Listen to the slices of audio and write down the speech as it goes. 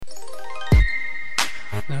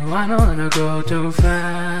No, I don't wanna go too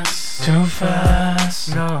fast,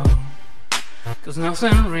 no, cause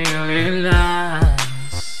nothing really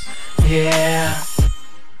lasts. Yeah,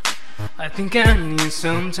 I think I need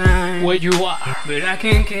some time. Where you are, but I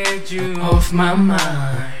can't get you off my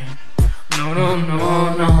mind. No, no,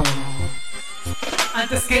 no, no.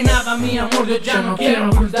 antes que nada mi amor yo ya no quiero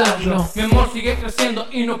ocultarlo. Mi amor sigue creciendo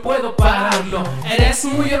y no puedo pararlo. Eres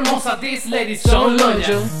muy hermosa, this lady so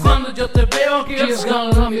loyal. Cuando yo te veo girls gonna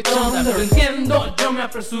love me thunder. Lo entiendo, yo me he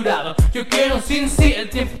apresurado. Yo quiero sin sí, el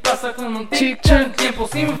tiempo pasa con un tic-tac. Tiempo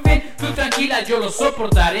sin fin, tú tranquila yo lo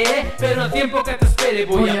soportaré. Pero el tiempo que te espere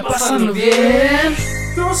voy a pasarlo bien.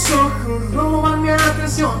 Tus ojos roban mi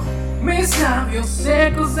atención, mis labios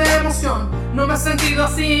secos de emoción. No me he sentido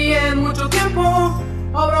así en mucho tiempo.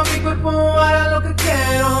 Abro mi cuerpo, hará lo que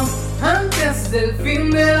quiero. Antes del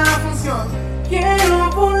fin de la función, quiero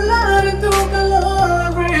volar en tu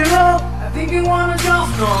calor. Real, I think you wanna jump.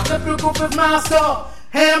 No te preocupes más, no.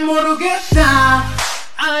 Hey, Murugueta,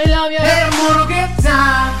 I love you, hey,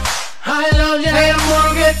 Murugueta, I love you, hey,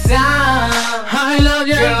 Murugueta, I love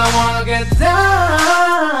you. girl, I wanna get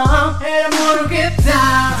down. Hey,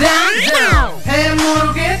 Murugueta, Down, hey,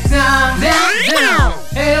 Murugueta, down.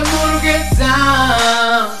 hey, Murugueta,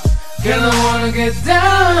 girl, I wanna get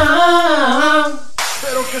down.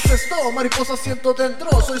 Pero ¿qué es esto? Mariposa siento dentro.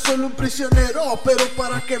 Soy solo un prisionero, pero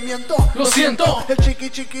 ¿para qué miento? Lo siento. El chiqui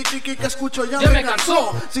que escucho ya Ya me me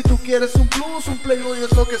cansó. Si tú quieres un plus, un playboy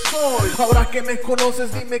es lo que soy. Ahora que me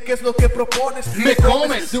conoces, dime qué es lo que propones. Me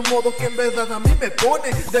comes de un modo que en verdad a mí me pone.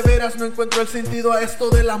 De veras no encuentro el sentido a esto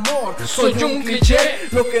del amor. Soy un cliché,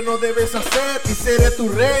 lo que no debes hacer. Y seré tu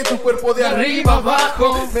rey, tu cuerpo de de arriba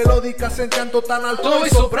abajo. melódicas en canto tan alto Soy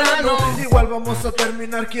y soprano. soprano. Igual vamos a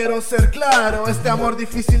terminar, quiero ser claro. Este amor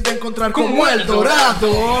difícil de encontrar como el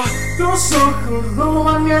dorado. Tus ojos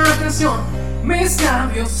roban mi atención, mis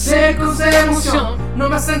labios secos de emoción. No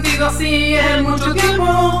me he sentido así en mucho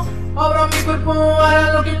tiempo. Abro mi cuerpo,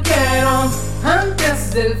 hará lo que quiero.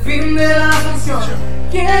 Antes del fin de la función,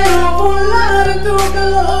 quiero volar en tu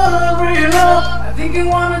calor. Real, I think you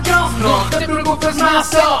wanna jump. No te preocupes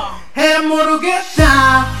más, no. Hey,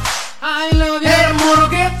 Murugueta, I love you, hey,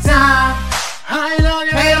 Murugueta, I love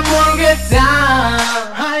you, hey, Murugueta,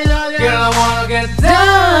 I love you. girl, I wanna get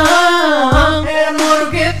down. Hey,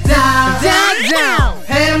 Murugueta, Down,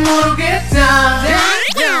 hey, Murugueta,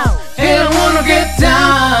 down. hey, I wanna get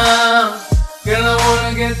down. Girl, I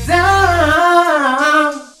wanna get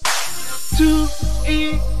down. Tú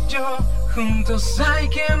y yo juntos hay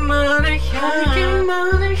que manejar,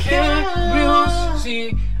 ebrios,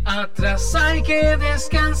 sí, atrás hay que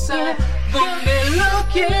descansar. Donde lo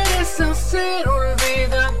quieres hacer,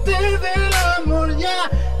 olvídate del amor ya.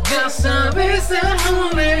 Ya sabes a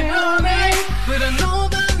dónde, pero no